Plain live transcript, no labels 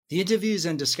The interviews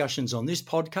and discussions on this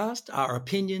podcast are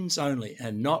opinions only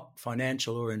and not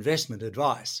financial or investment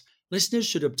advice. Listeners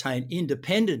should obtain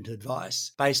independent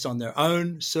advice based on their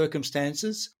own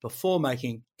circumstances before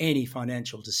making any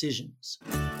financial decisions.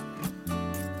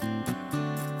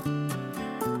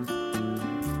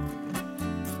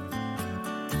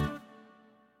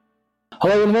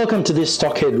 Hello and welcome to this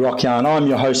Stockhead Rock Yarn. I'm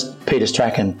your host, Peter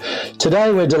Strachan.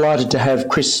 Today we're delighted to have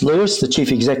Chris Lewis, the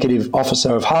Chief Executive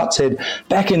Officer of Heartshead,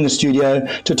 back in the studio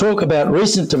to talk about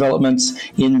recent developments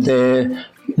in their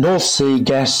North Sea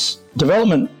gas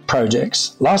development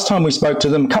projects. Last time we spoke to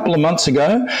them a couple of months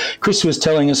ago, Chris was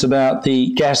telling us about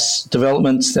the gas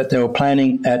developments that they were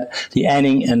planning at the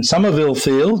Anning and Somerville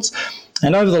fields.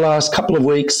 And over the last couple of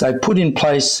weeks, they put in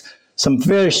place some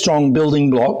very strong building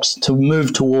blocks to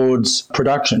move towards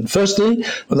production. Firstly,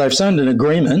 they've signed an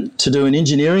agreement to do an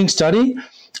engineering study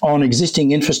on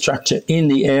existing infrastructure in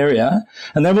the area,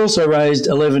 and they've also raised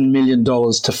 $11 million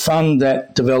to fund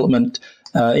that development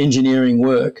engineering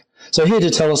work. So here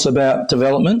to tell us about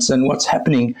developments and what's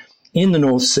happening in the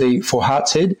North Sea for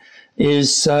Heartshead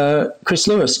is Chris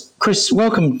Lewis. Chris,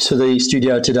 welcome to the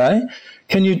studio today.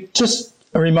 Can you just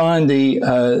remind the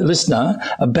listener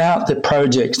about the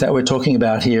projects that we're talking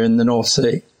about here in the North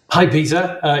Sea? Hi,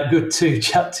 Peter. Good to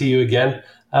chat to you again.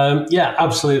 Yeah,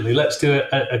 absolutely. Let's do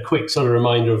a quick sort of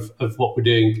reminder of what we're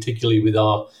doing, particularly with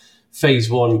our Phase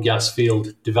 1 gas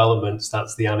field developments.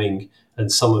 That's the Anning and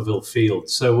Somerville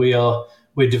fields. So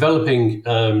we're developing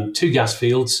two gas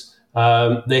fields.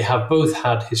 They have both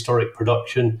had historic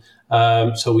production,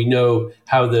 so we know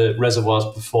how the reservoirs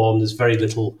perform. There's very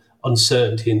little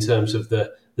uncertainty in terms of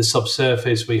the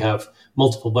subsurface. We have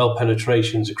multiple well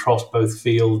penetrations across both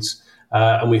fields,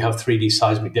 and we have 3D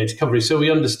seismic data coverage. So we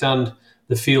understand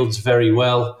the fields very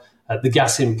well. The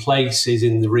gas in place is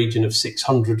in the region of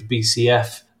 600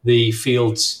 BCF. The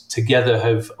fields together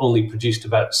have only produced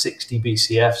about 60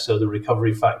 BCF, so the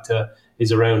recovery factor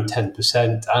is around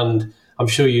 10%. And I'm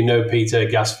sure you know, Peter,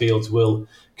 gas fields will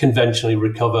conventionally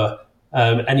recover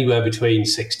anywhere between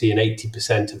 60 and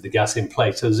 80% of the gas in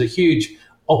place. So there's a huge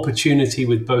opportunity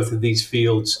with both of these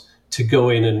fields to go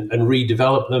in and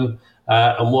redevelop them.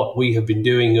 And what we have been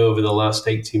doing over the last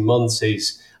 18 months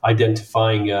is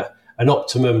identifying an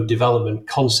optimum development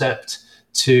concept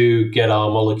to get our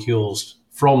molecules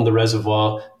from the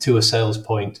reservoir to a sales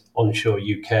point onshore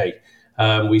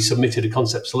UK. We submitted a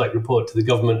concept select report to the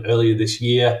government earlier this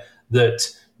year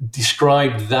that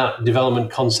described that development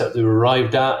concept that we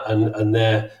arrived at, and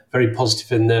they're very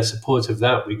positive in their support of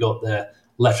that. We got their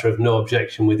letter of no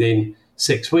objection within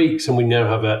 6 weeks, and we now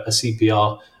have a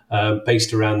CPR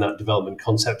based around that development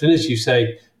concept. And as you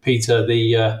say, Peter,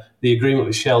 the agreement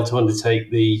with Shell to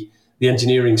undertake the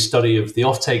engineering study of the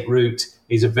offtake route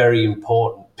is a very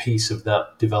important piece of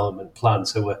that development plan.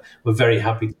 So we're very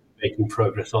happy to be making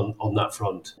progress on that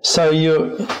front. So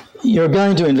you're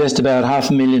going to invest about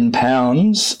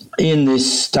 £500,000 in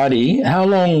this study. How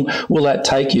long will that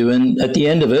take you? And at the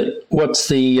end of it, what's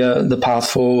the path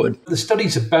forward? The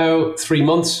study's about 3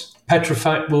 months.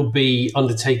 Petrofac will be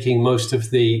undertaking most of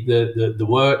the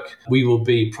work. We will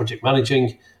be project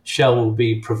managing. Shell will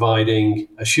be providing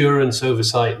assurance,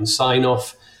 oversight and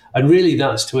sign-off. And really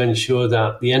that's to ensure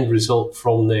that the end result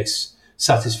from this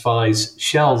satisfies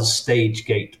Shell's stage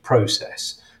gate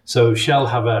process. So Shell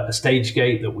have a stage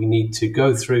gate that we need to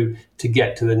go through to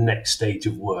get to the next stage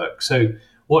of work. So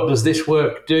what does this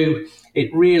work do?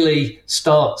 It really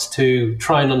starts to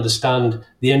try and understand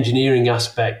the engineering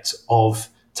aspects of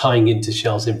tying into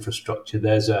Shell's infrastructure.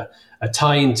 There's a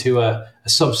tie into a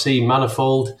subsea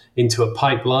manifold into a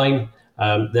pipeline.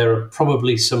 There are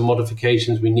probably some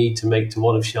modifications we need to make to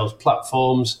one of Shell's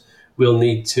platforms. We'll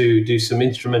need to do some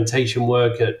instrumentation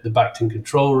work at the Bacton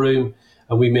control room,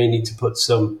 and we may need to put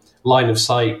some line of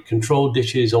sight control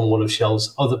dishes on one of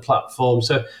Shell's other platforms.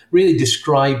 So really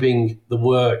describing the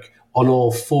work on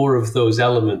all four of those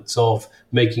elements of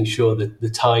making sure that the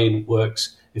tie-in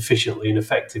works efficiently and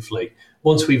effectively.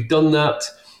 Once we've done that,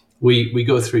 we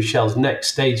go through Shell's next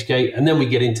stage gate, and then we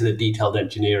get into the detailed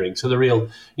engineering. So the real,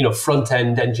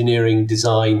 front-end engineering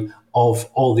design of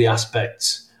all the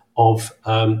aspects of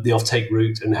the offtake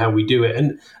route and how we do it.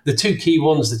 And the two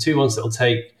ones that will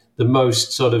take the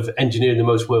most sort of engineering, the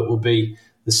most work will be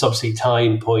the subsea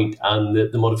tie-in point and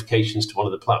the modifications to one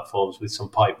of the platforms with some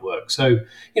pipe work. So,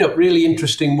 really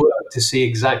interesting work to see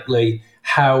exactly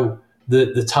how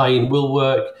the tie-in will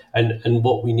work and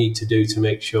what we need to do to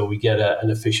make sure we get an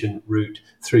efficient route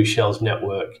through Shell's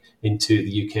network into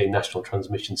the UK national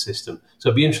transmission system. So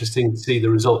it'll be interesting to see the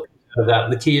result of that.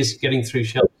 And the key is getting through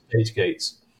Shell stage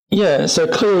gates. Yeah, so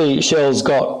clearly Shell's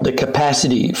got the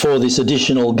capacity for this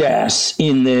additional gas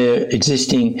in their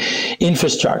existing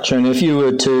infrastructure. And if you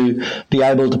were to be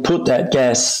able to put that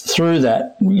gas through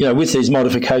that, with these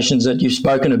modifications that you've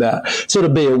spoken about, sort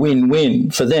of be a win-win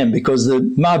for them, because the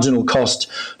marginal cost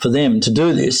for them to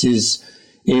do this is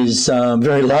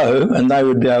very low, and they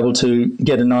would be able to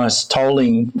get a nice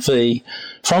tolling fee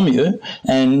from you.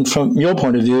 And from your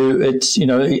point of view, it's,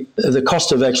 the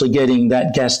cost of actually getting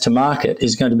that gas to market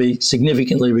is going to be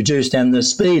significantly reduced, and the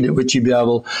speed at which you'd be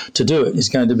able to do it is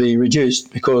going to be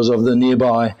reduced because of the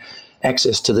nearby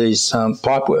access to these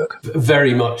pipe work.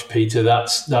 Very much, Peter.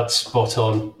 That's spot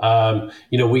on.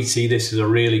 We see this as a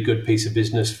really good piece of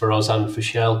business for us and for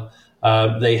Shell.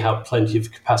 They have plenty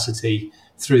of capacity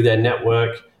through their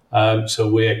network,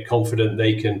 so we're confident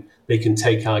they can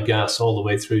take our gas all the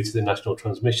way through to the national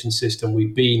transmission system.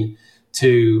 We've been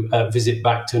to visit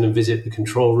Bacton and visit the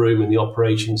control room and the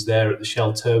operations there at the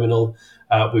Shell terminal.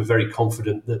 We're very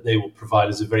confident that they will provide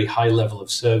us a very high level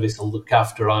of service and look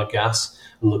after our gas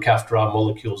and look after our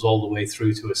molecules all the way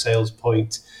through to a sales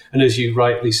point. And as you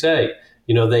rightly say,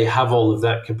 they have all of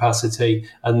that capacity,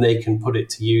 and they can put it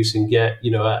to use and get,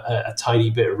 a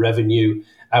tiny bit of revenue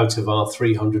out of our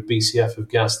 300 BCF of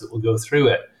gas that will go through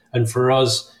it. And for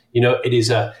us,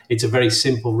 it's a very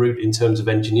simple route in terms of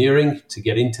engineering to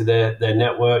get into their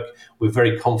network. We're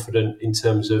very confident in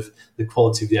terms of the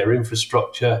quality of their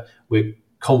infrastructure. We're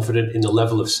confident in the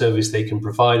level of service they can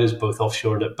provide us, both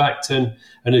offshore and at Bacton.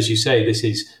 And as you say, this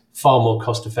is far more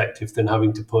cost effective than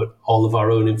having to put all of our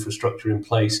own infrastructure in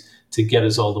place to get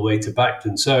us all the way to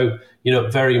Bacton. So,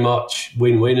 very much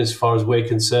win-win as far as we're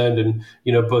concerned. And,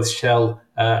 both Shell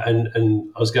and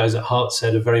us guys at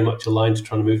Hartsed are very much aligned to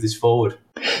trying to move this forward.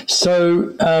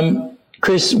 So,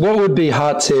 Chris, what would be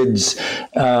Hartsed's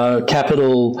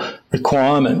capital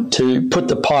requirement to put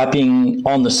the piping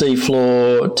on the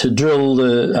seafloor, to drill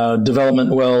the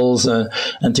development wells,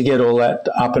 and to get all that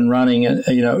up and running?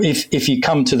 If you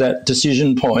come to that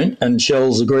decision point and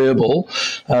Shell's agreeable,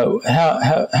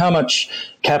 how much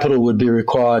capital would be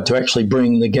required to actually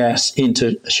bring the gas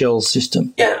into Shell's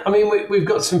system? Yeah, we've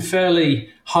got some fairly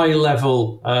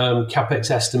high-level capex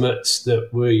estimates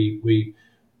that we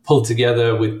pulled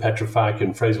together with Petrofac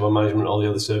and Fraser Well Management and all the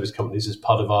other service companies as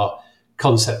part of our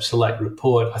Concept Select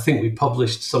report. I think we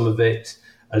published some of it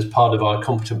as part of our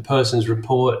Competent Persons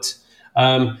report.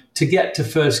 To get to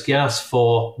first gas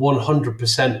for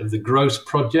 100% of the gross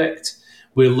project,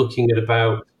 we're looking at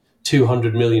about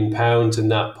 £200 million,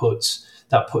 and that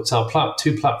puts our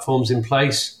two platforms in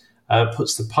place,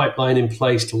 puts the pipeline in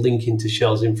place to link into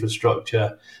Shell's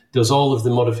infrastructure, does all of the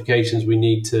modifications we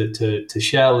need to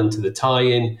Shell and to the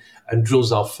tie-in, and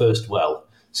drills our first well.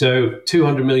 So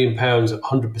 £200 million,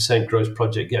 100% gross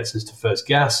project gets us to first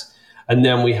gas, and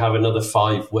then we have another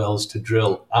 5 wells to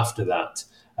drill after that.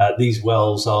 These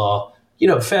wells are,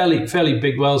 fairly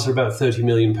big wells. They're about £30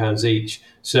 million each.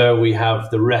 So we have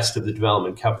the rest of the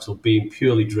development capital being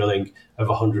purely drilling of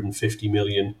 £150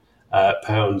 million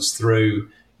through,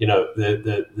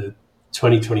 the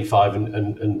 2025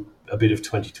 and a bit of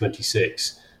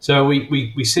 2026. So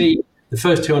we see the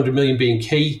first 200 million being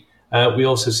key. We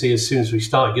also see as soon as we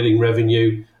start getting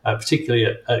revenue, particularly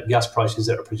at gas prices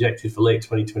that are projected for late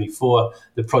 2024,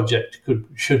 the project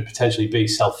should potentially be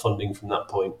self-funding from that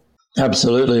point.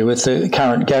 Absolutely. With the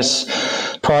current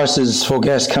gas prices for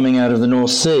gas coming out of the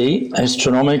North Sea,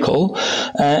 astronomical.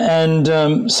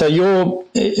 So you're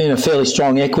in a fairly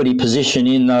strong equity position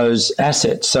in those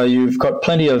assets. So you've got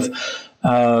plenty of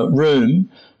room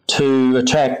to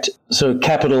attract sort of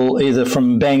capital either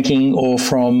from banking or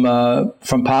from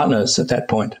partners at that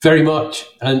point. Very much.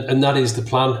 And that is the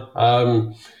plan.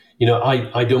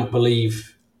 I don't believe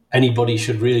anybody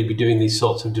should really be doing these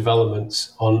sorts of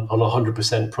developments on a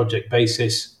 100% project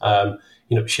basis.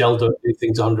 Shell don't do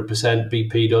things 100%,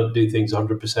 BP don't do things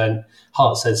 100%.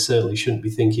 Hartsed certainly shouldn't be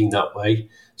thinking that way.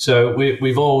 So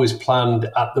we've always planned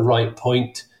at the right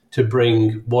point to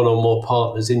bring one or more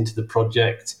partners into the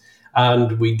project.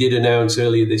 And we did announce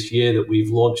earlier this year that we've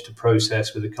launched a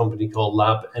process with a company called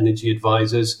Lab Energy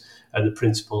Advisors. And the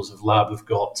principals of Lab have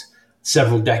got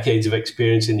several decades of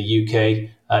experience in the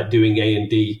UK doing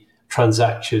A&D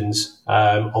transactions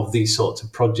of these sorts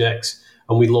of projects.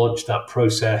 And we launched that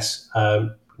process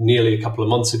nearly a couple of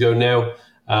months ago now.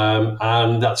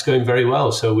 And that's going very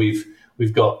well. So we've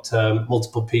got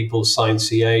multiple people sign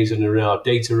CAs and are in our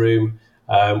data room.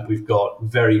 We've got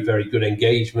very, very good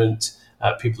engagement.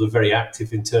 People are very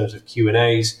active in terms of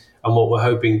Q&As. And what we're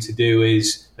hoping to do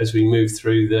is, as we move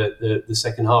through the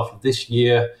second half of this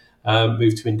year,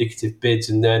 move to indicative bids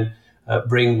and then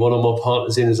bring one or more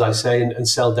partners in, as I say, and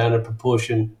sell down a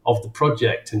proportion of the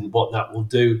project. And what that will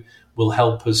do will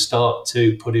help us start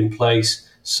to put in place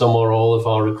some or all of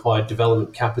our required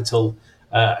development capital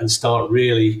and start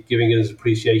really giving us an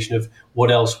appreciation of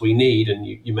what else we need. And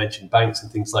you mentioned banks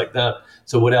and things like that.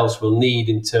 So what else we'll need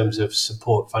in terms of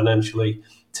support financially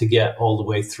to get all the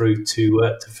way through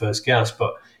to first gas.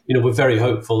 But, we're very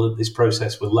hopeful that this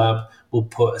process with LAB will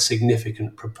put a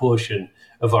significant proportion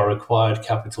of our required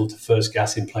capital to first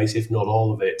gas in place, if not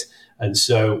all of it. And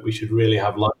so we should really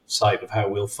have line of sight of how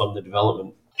we'll fund the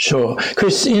development. Sure.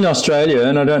 Chris, in Australia,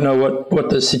 and I don't know what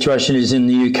the situation is in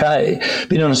the UK,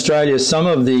 but in Australia, some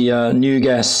of the new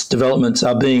gas developments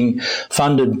are being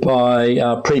funded by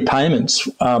prepayments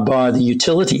by the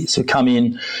utilities who come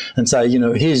in and say,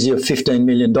 here's your $15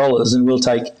 million and we'll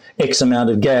take X amount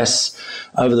of gas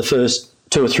over the first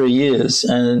 2 or 3 years,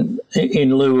 and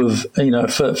in lieu of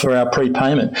for our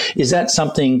prepayment. Is that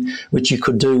something which you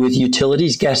could do with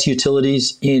utilities, gas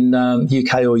utilities in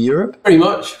UK or Europe? Very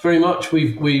much.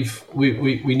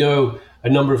 We know a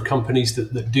number of companies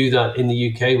that do that in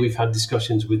the UK. We've had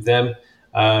discussions with them,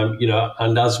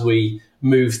 and as we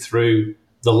move through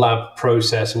the LAB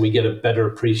process and we get a better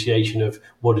appreciation of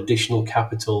what additional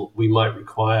capital we might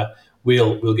require,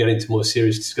 we'll get into more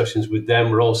serious discussions with them.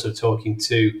 We're also talking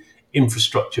to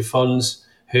infrastructure funds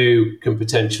who can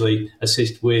potentially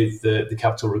assist with the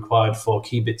capital required for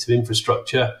key bits of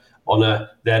infrastructure on a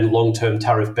then long-term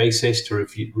tariff basis to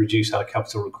reduce our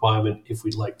capital requirement if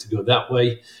we'd like to go that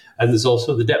way. And there's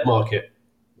also the debt market,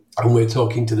 and we're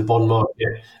talking to the bond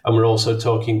market, and we're also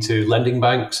talking to lending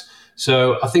banks.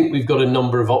 So I think we've got a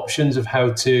number of options of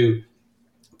how to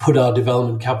put our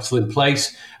development capital in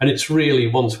place. And it's really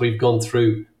once we've gone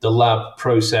through the LAB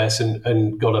process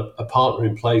and got a partner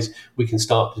in place, we can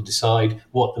start to decide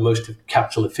what the most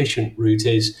capital efficient route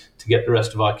is to get the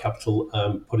rest of our capital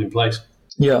put in place.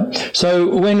 Yeah.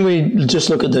 So when we just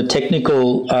look at the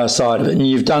technical side of it, and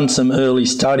you've done some early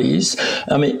studies,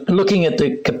 looking at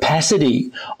the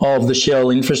capacity of the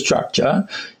Shell infrastructure,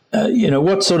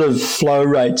 what sort of flow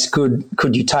rates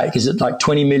could you take? Is it like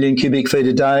 20 million cubic feet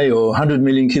a day or 100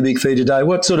 million cubic feet a day?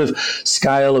 What sort of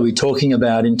scale are we talking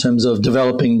about in terms of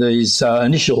developing these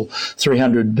initial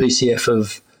 300 BCF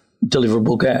of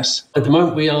deliverable gas? At the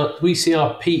moment, we see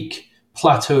our peak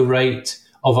plateau rate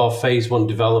of our phase one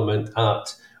development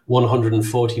at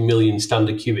 140 million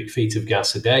standard cubic feet of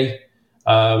gas a day.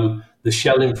 The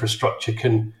Shell infrastructure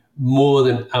can more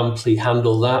than amply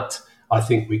handle that. I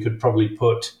think we could probably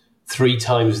put 3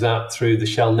 times that through the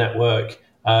Shell network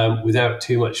without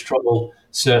too much trouble,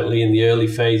 certainly in the early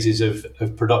phases of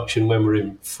production when we're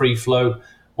in free flow.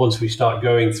 Once we start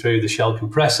going through the Shell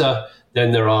compressor,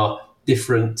 then there are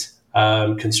different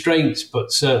constraints,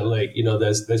 but certainly,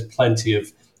 there's plenty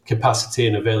of capacity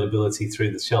and availability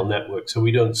through the Shell network. So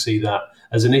we don't see that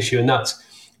as an issue. And that's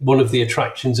one of the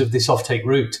attractions of this offtake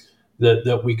route,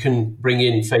 that we can bring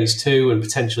in phase 2 and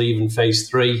potentially even phase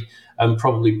 3 and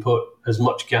probably put as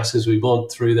much gas as we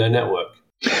want through their network.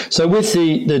 So with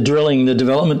the drilling, the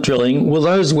development drilling, will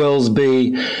those wells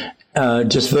be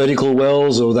just vertical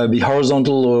wells, or they'll be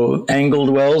horizontal or angled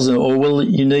wells, or will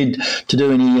you need to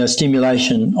do any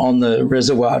stimulation on the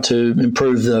reservoir to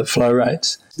improve the flow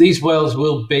rates? These wells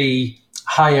will be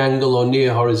high angle or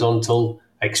near horizontal,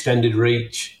 extended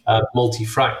reach,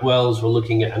 multi-frac wells. We're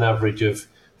looking at an average of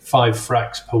 5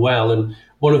 fracs per well. And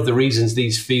one of the reasons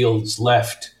these fields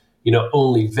left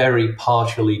only very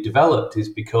partially developed is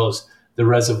because the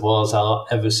reservoirs are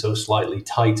ever so slightly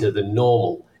tighter than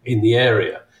normal in the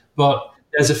area. But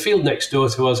there's a field next door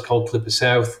to us called Clipper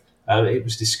South. It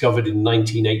was discovered in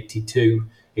 1982.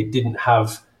 It didn't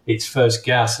have its first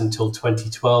gas until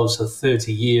 2012, so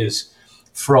 30 years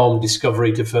from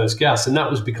discovery to first gas. And that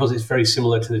was because it's very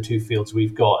similar to the 2 fields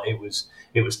we've got. It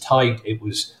was tight. It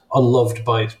was unloved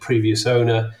by its previous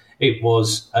owner. It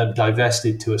was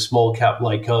divested to a small cap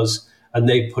like us, and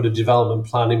they put a development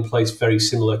plan in place very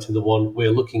similar to the one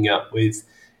we're looking at with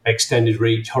extended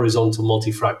reach, horizontal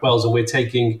multi-frac wells. And we're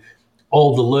taking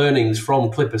all the learnings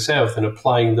from Clipper South and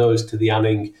applying those to the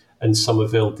Anning and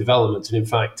Somerville developments. And in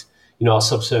fact, our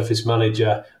subsurface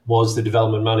manager was the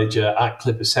development manager at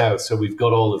Clipper South. So we've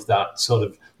got all of that sort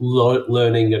of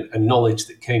learning and knowledge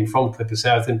that came from Clipper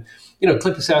South. And,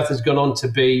 Clipper South has gone on to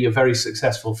be a very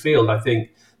successful field. I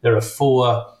think there are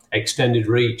 4 extended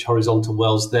reach horizontal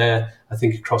wells there. I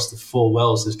think across the 4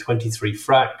 wells, there's 23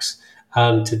 fracs.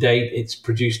 And to date, it's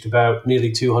produced about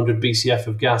nearly 200 BCF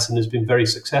of gas and has been very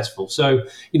successful. So,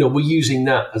 we're using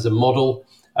that as a model.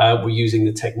 We're using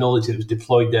the technology that was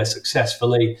deployed there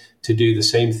successfully to do the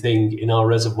same thing in our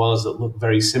reservoirs that look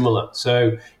very similar.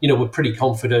 So, we're pretty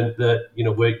confident that,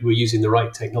 we're using the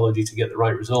right technology to get the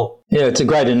right result. Yeah, it's a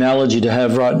great analogy to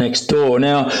have right next door.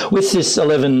 Now, with this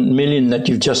 11 million that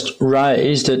you've just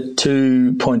raised at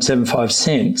 2.75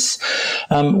 cents,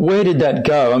 where did that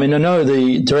go? I mean, I know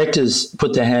the directors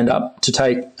put their hand up to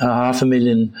take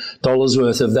 $500,000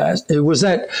 worth of that. Was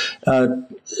that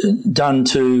done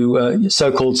to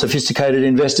so-called sophisticated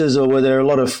investors, or were there a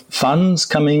lot of funds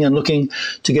coming and looking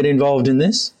to get involved in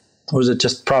this? Or was it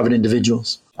just private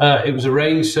individuals? It was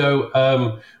arranged.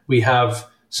 So we have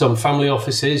some family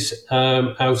offices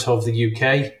out of the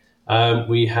UK.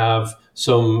 We have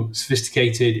some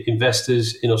sophisticated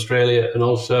investors in Australia, and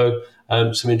also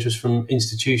some interest from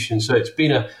institutions. So it's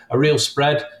been a real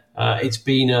spread. It's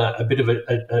been a bit of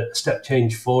a step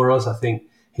change for us. I think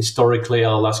historically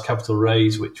our last capital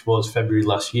raise, which was February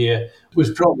last year, was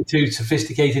probably to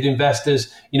sophisticated investors,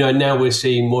 and now we're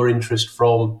seeing more interest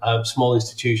from small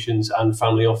institutions and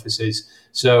family offices.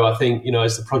 So I think,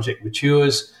 as the project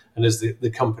matures and as the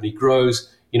company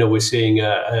grows, we're seeing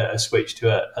a switch to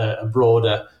a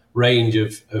broader range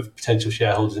of potential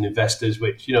shareholders and investors,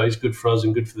 which, is good for us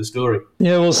and good for the story.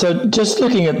 Yeah, well, so just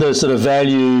looking at the sort of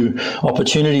value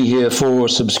opportunity here for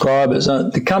subscribers,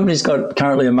 the company's got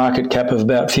currently a market cap of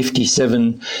about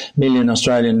 57 million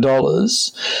Australian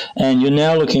dollars, and you're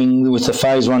now looking with the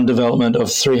phase one development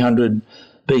of 300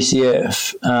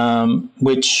 BCF,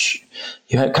 which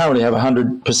you currently have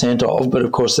 100% of, but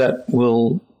of course that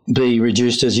will be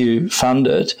reduced as you fund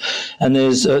it. And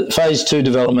there's a phase two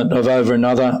development of over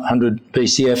another 100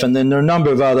 BCF. And then there are a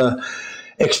number of other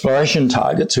exploration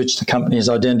targets which the company has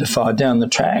identified down the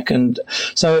track. And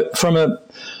so from a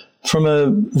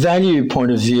value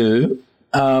point of view,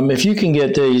 if you can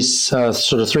get these sort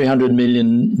of $300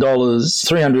 million,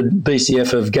 300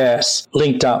 BCF of gas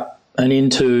linked up and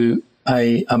into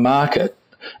a market,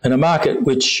 and a market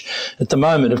which at the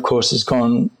moment, of course, has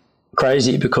gone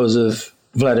crazy because of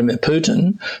Vladimir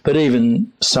Putin, but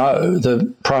even so, the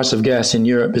price of gas in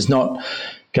Europe is not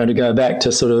going to go back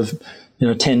to sort of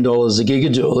 $10 a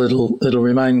gigajoule. It'll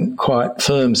remain quite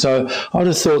firm. So I'd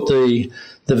have thought the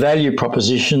value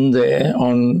proposition there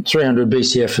on 300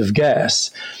 BCF of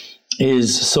gas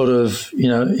is sort of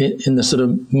in the sort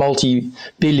of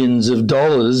multi-billions of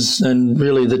dollars, and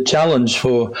really the challenge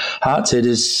for Hartshead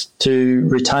is to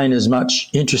retain as much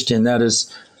interest in that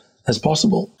as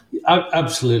possible.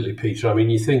 Absolutely, Peter. I mean,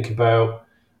 you think about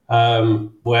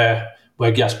where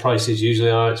gas prices usually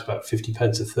are. It's about 50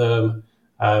 pence a therm.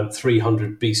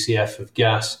 300 BCF of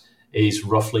gas is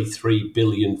roughly 3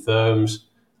 billion therms.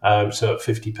 So at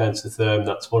 50 pence a therm,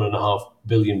 that's £1.5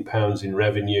 billion in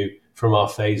revenue from our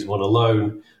phase one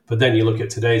alone. But then you look at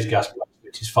today's gas price,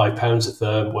 which is £5 a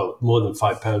therm. Well, more than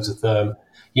 £5 a therm.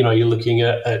 You're looking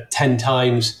at 10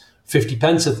 times 50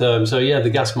 pence a therm. So yeah,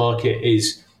 the gas market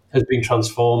has been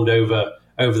transformed over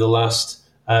the last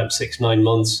 6-9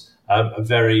 months. A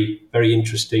very, very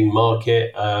interesting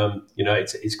market.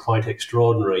 It's quite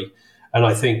extraordinary. And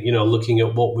I think, looking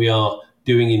at what we are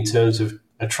doing in terms of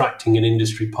attracting an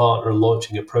industry partner and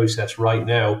launching a process right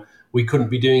now, we couldn't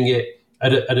be doing it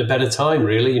at a better time,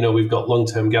 really. We've got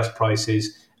long-term gas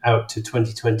prices out to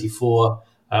 2024,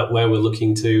 where we're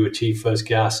looking to achieve first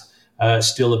gas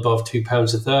still above £2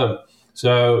 a therm.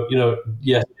 So,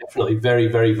 definitely very,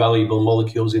 very valuable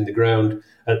molecules in the ground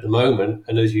at the moment.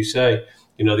 And as you say,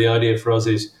 the idea for us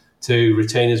is to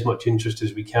retain as much interest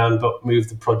as we can, but move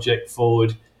the project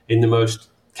forward in the most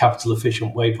capital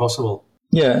efficient way possible.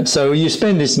 Yeah, so you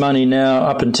spend this money now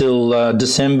up until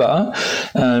December,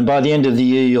 and by the end of the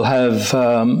year you'll have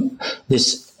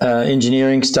this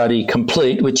engineering study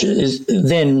complete, which is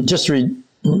then just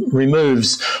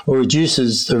removes or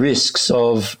reduces the risks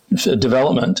of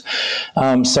development.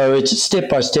 So it's step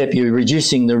by step, you're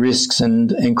reducing the risks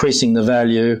and increasing the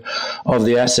value of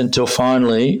the asset until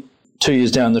finally, 2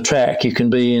 years down the track, you can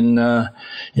be in a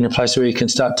place where you can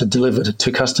start to deliver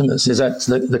to customers. Is that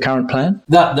the current plan?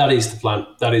 That is the plan.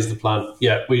 That is the plan.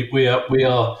 Yeah, we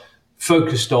are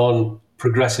focused on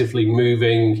progressively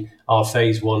moving our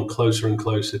phase one closer and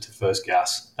closer to first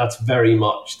gas. That's very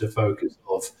much the focus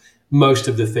of most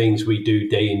of the things we do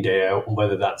day in, day out, and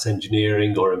whether that's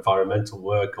engineering or environmental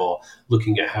work or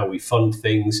looking at how we fund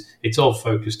things, it's all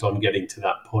focused on getting to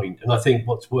that point. And I think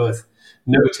what's worth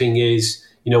noting is,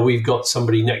 we've got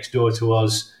somebody next door to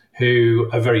us who,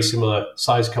 a very similar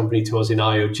size company to us in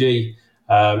IOG,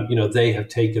 they have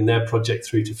taken their project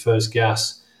through to first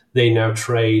gas. They now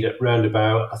trade at round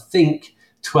about, I think,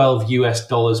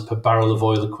 $12 per barrel of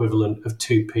oil equivalent of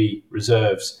 2p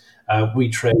reserves. We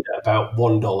trade at about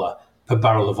 $1 per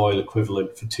barrel of oil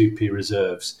equivalent for 2P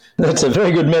reserves. That's a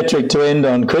very good metric to end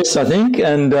on, Chris, I think.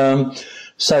 And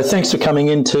so thanks for coming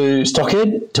into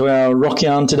Stockhead to our Rock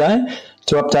Yarn today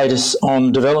to update us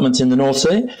on developments in the North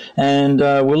Sea. And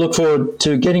we'll look forward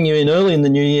to getting you in early in the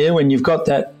new year when you've got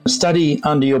that study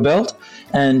under your belt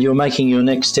and you're making your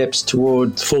next steps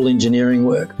toward full engineering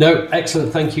work. No,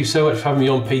 excellent. Thank you so much for having me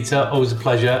on, Peter. Always a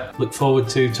pleasure. Look forward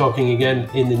to talking again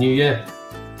in the new year.